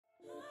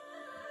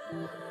Hey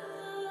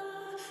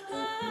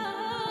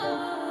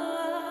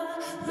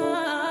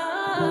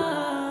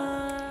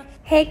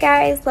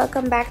guys,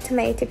 welcome back to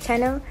my YouTube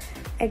channel.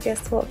 I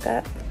just woke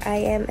up. I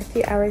am a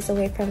few hours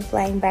away from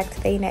flying back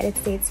to the United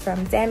States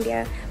from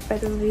Zambia. For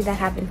those of you that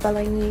have been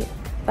following me,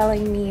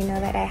 you know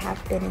that I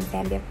have been in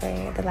Zambia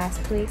for the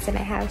last 2 weeks, and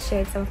I have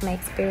shared some of my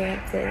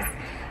experiences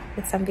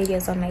with some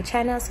videos on my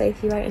channel. So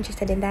if you are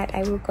interested in that,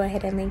 I will go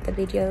ahead and link the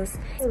videos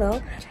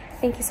below.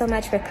 Thank you so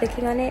much for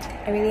clicking on it.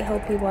 I really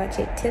hope you watch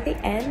it to the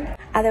end.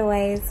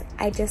 Otherwise,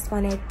 I just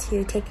wanted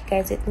to take you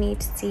guys with me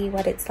to see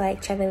what it's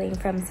like traveling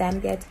from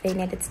Zambia to the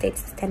United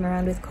States this time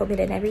around with COVID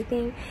and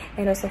everything.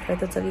 And also for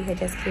those of you who are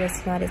just curious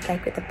to know what it's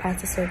like with the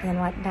processing and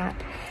whatnot.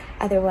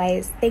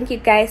 Otherwise, thank you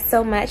guys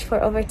so much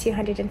for over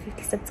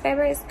 250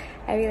 subscribers.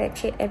 I really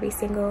appreciate every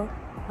single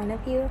one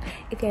of you.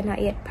 If you're not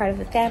yet part of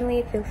the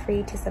family, feel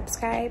free to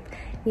subscribe.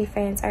 New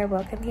friends are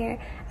welcome here.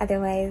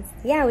 Otherwise,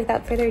 yeah,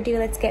 without further ado,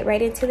 let's get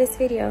right into this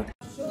video.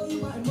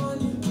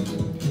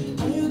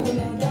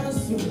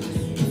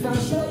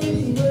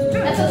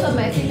 That's also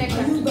my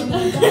signature.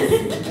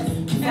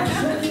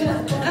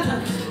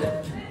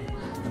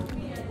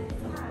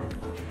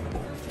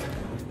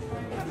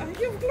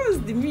 You've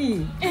closed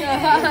me.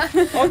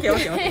 Okay.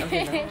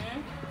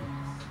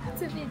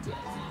 It's a video.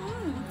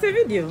 It's a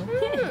video?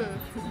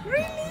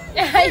 Really?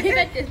 You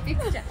got the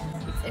picture.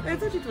 I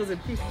thought it was a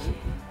picture.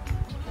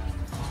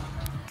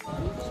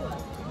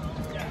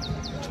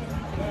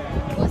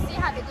 We'll see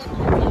how they go.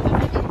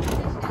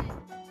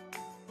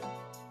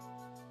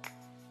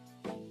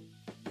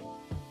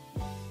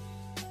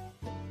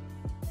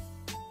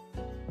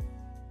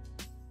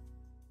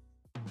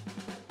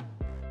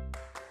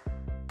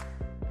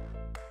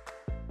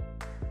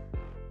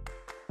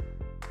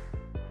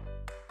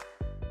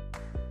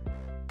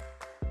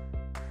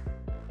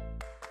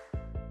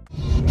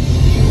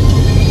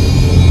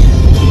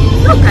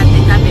 Look at the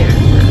camera.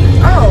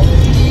 Oh.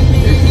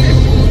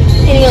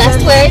 Any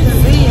last words?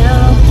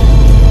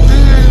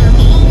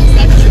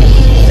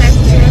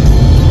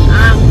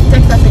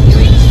 Text us if you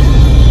wish.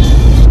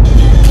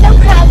 No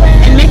problem.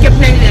 And make a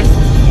playlist.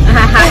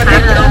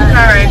 Don't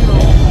carry.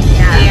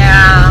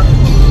 Yeah.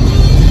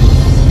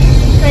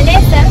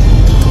 Vanessa.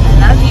 I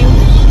love you.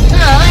 Oh,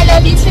 I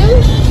love you too.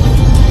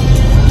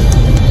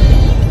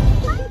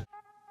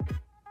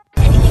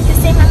 Anything to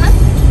say, Mama?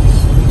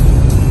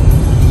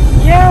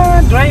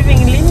 Yeah,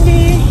 driving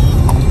Lindy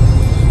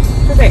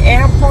to the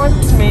airport.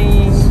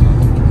 May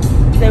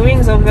the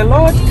wings of the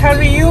Lord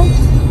carry you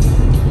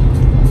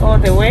all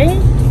the way,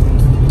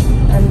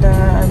 and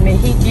may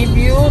He give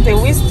you the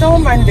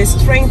wisdom and the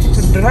strength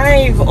to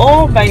drive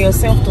all by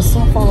yourself to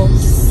St.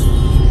 Paul's.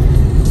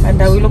 And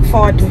we look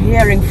forward to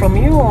hearing from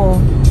you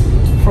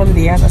from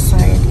the other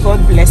side.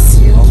 God bless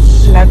you.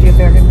 Love you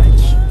very much.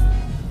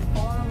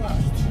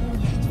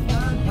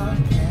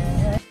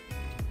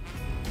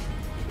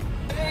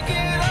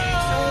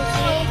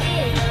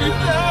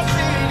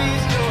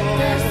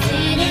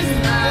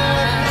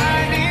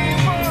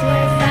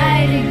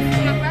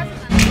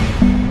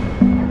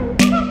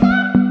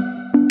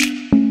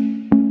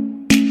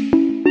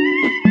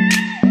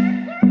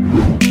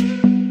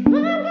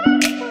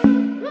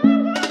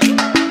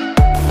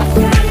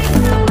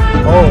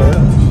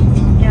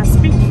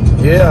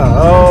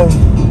 Yeah,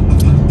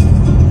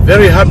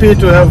 very happy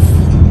to have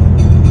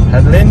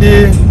had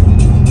Lindy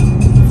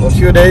for a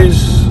few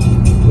days.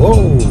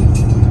 Whoa.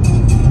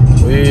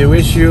 We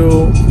wish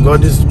you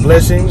God's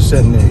blessings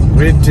and a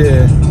great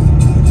dinner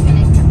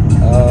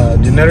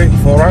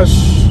for us.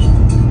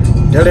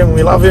 Tell him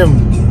we love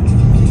him.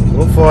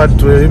 Look forward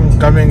to him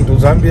coming to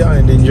Zambia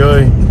and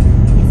enjoy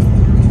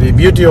the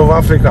beauty of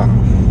Africa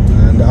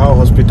and our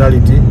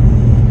hospitality.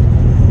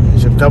 He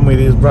should come with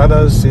his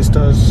brothers,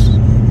 sisters,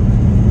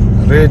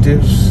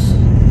 relatives.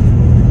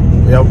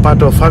 We are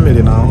part of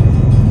family now,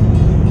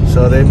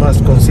 so they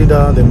must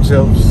consider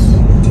themselves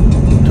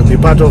to be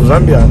part of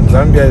Zambia.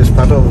 Zambia is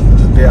part of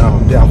their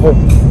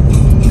home.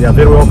 They are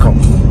very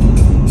welcome.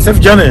 Safe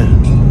journey.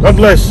 God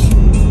bless.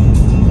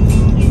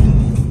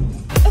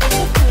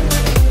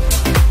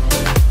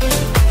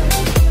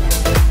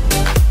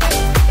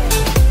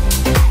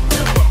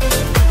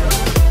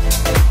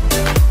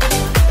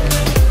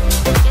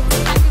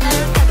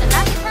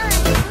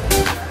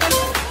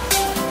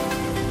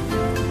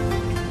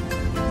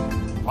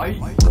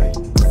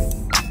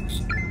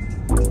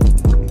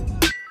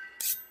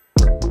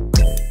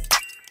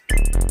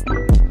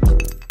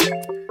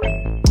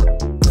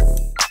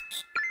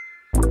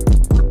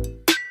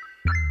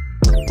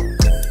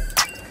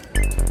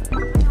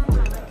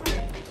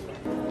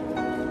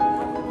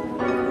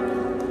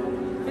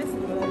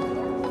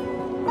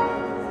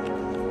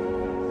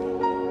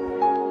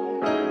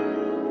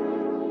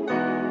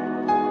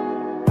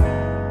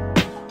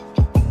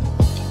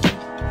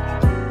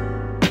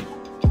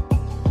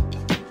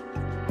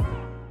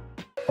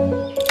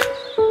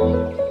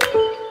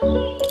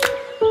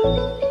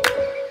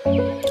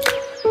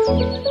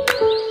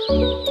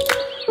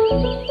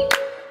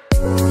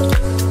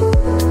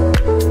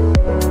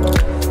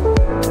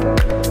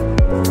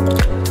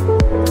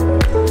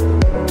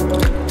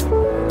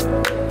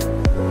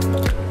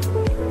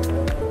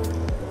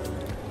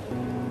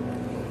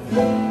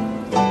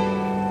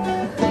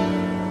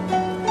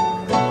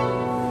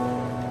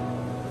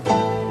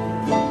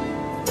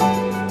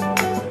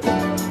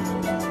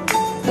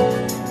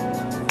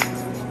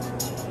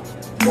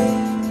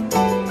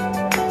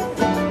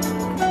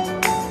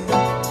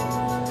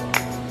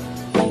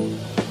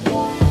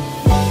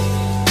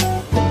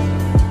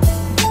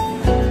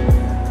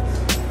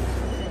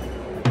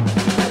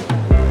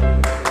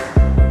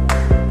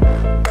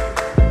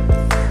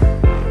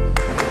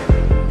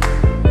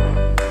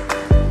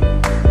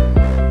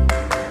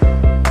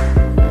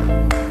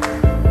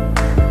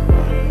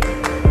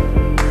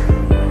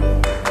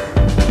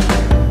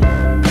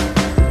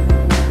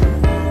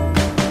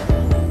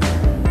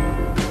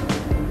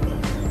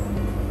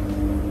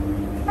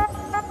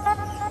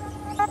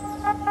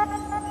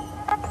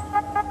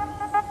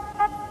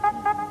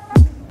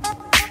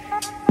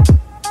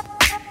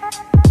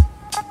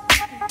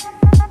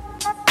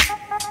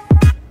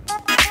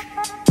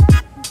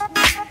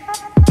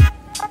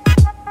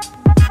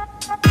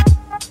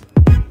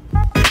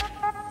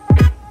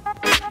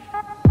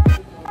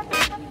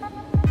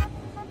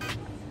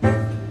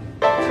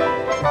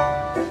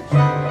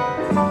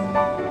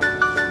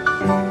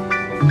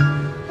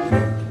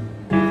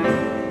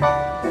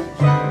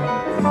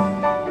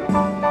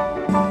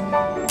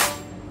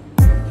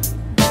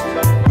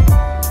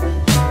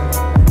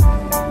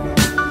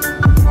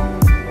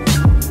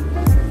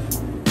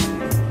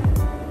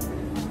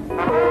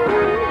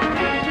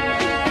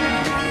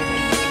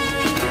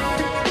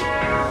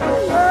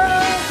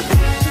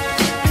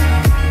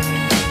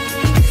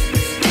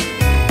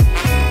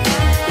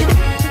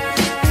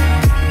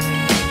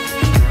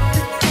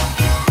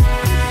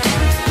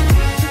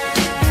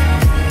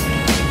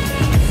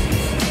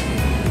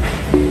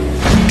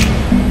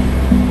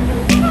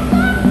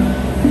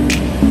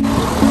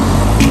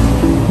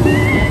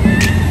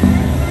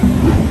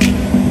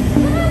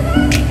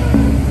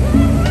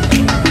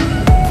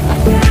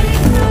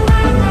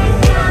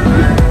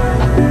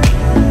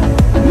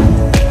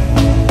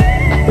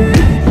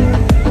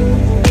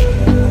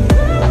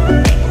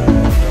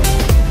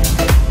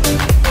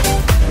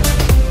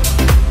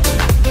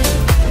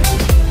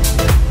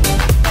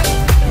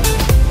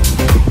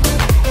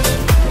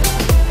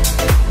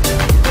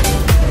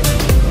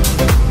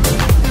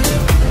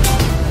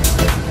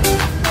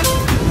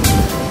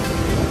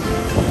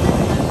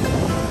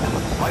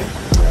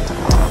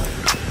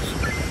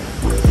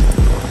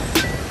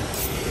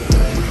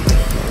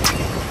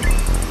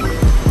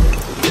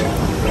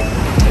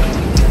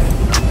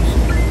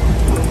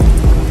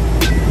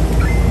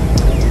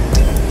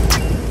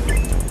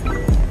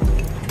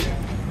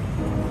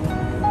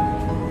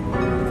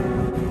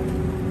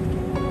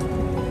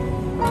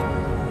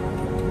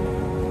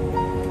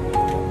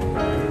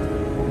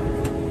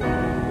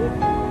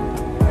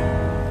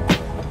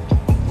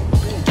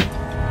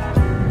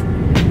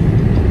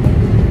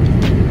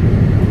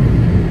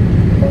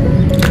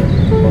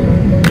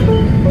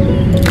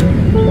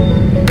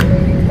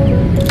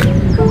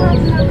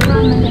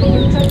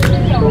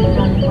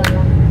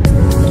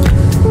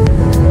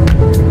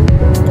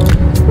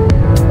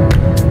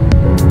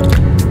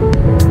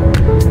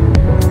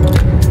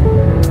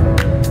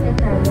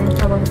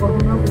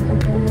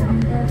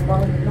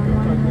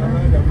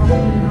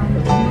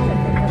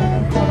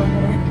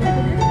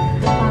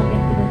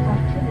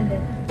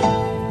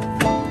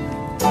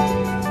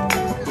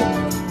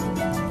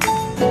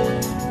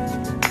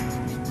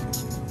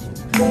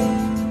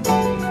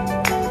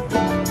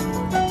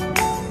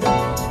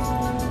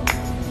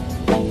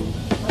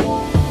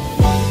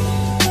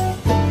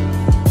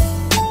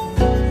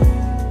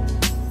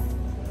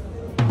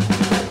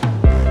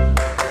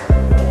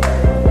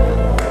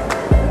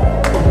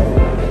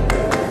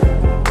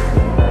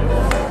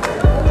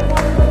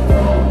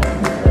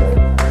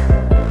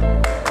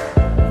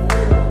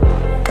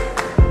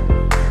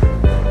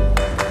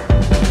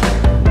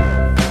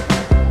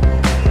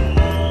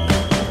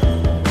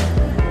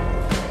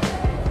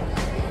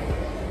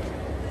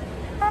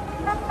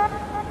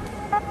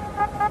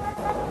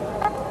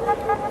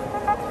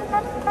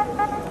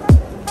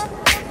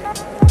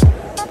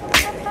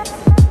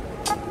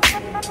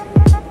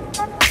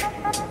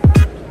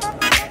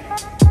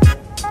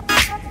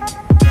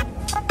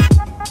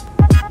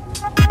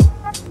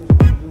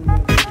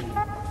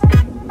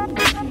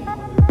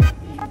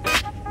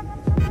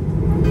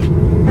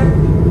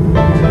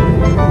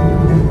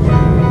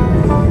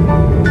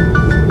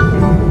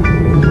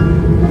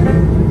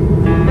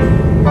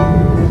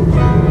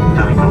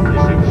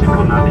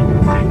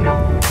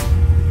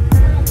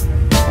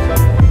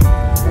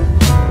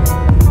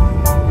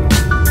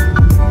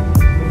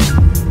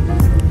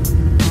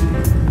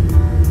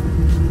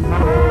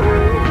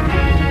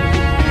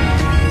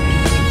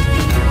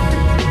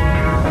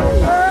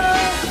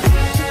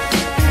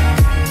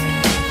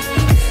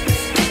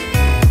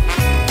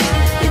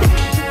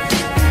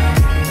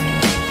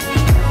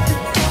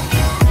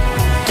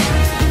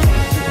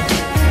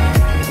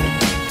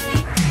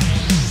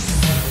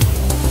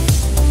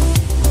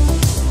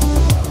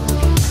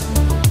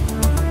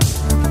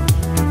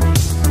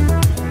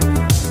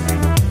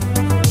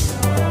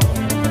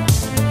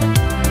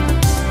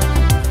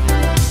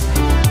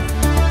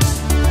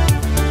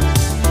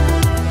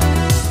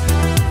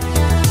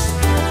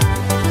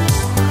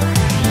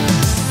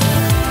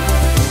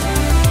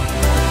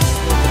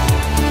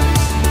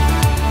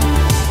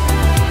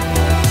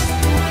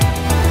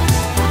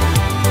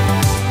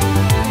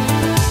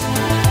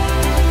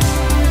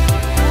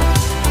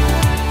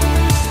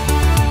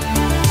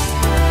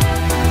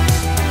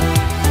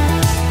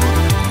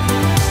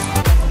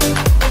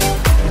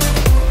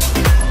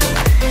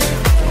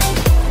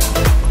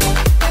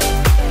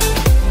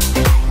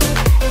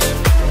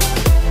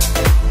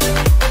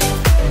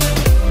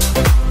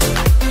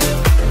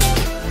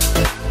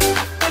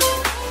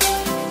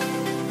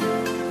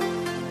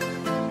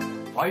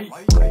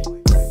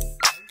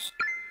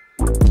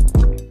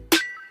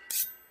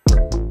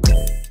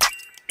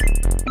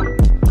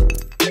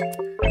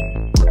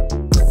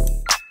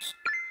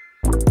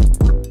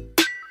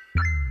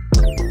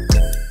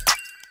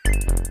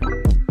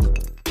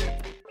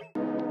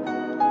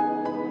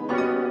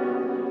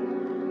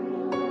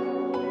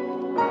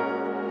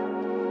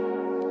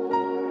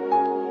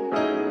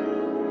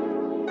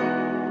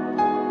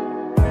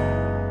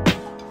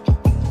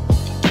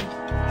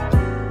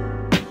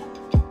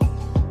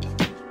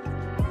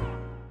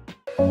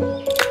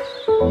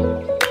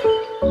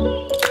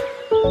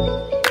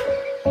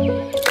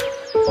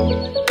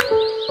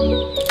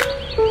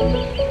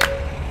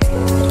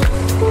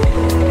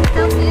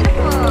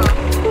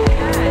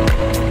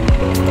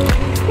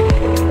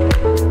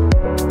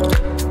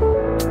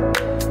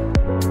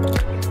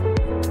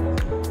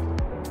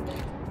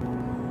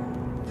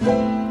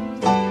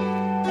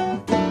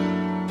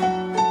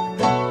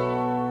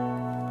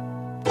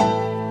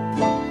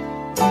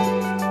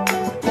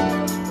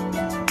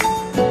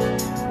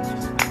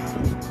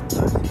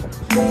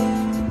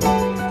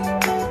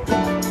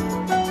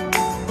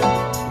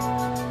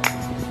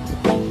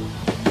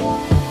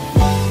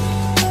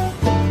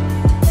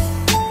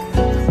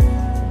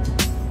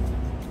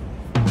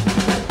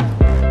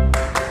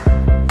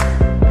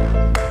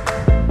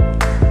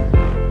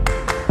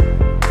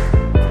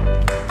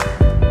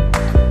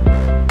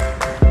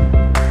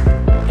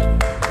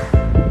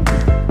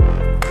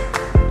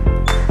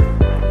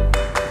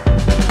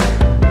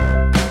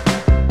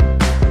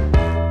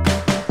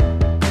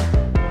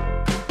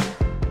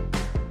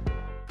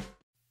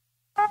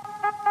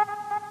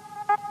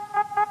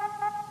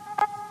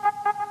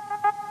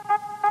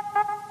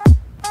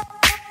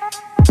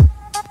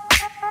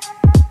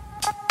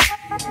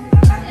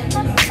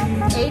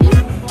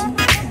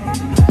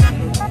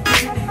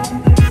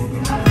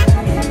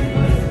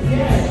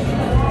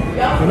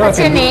 know What's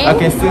your name? I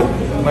can still.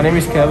 My name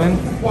is Kevin.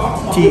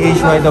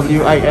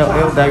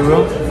 THYWILL.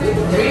 Daryl.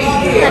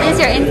 What is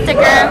your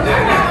Instagram?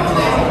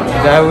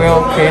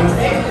 Daryl Ken.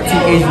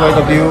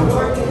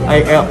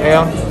 THYWILLKEN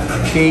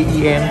 10.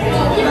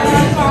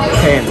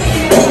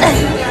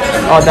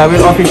 Oh,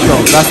 Daryl Official.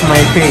 That's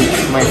my page,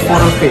 my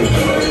photo page.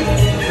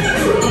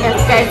 Yes,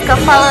 guys, go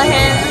follow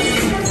him.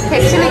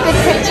 Take really good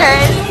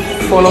pictures.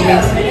 Follow me.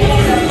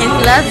 And he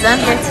loves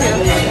Zambia too.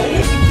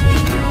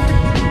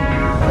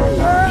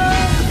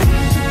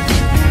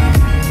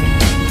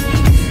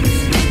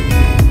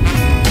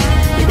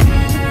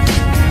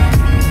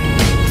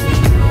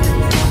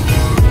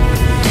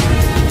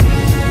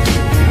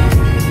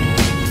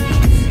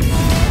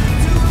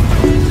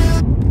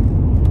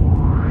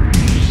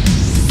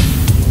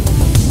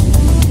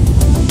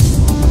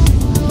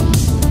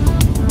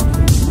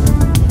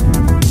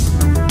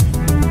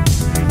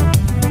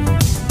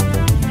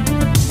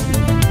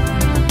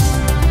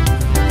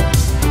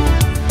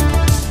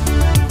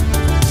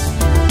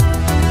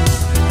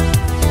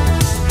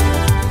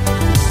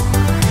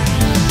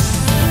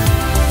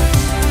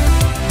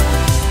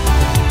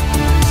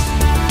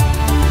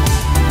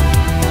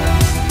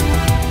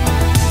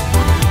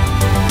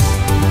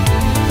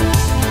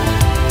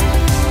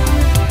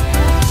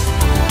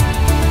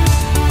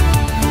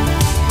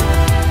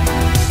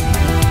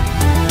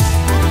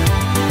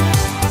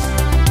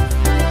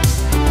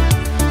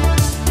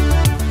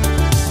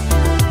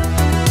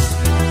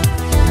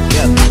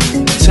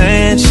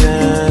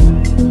 Tension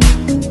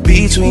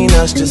between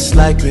us just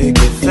like picket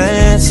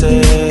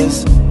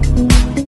fences.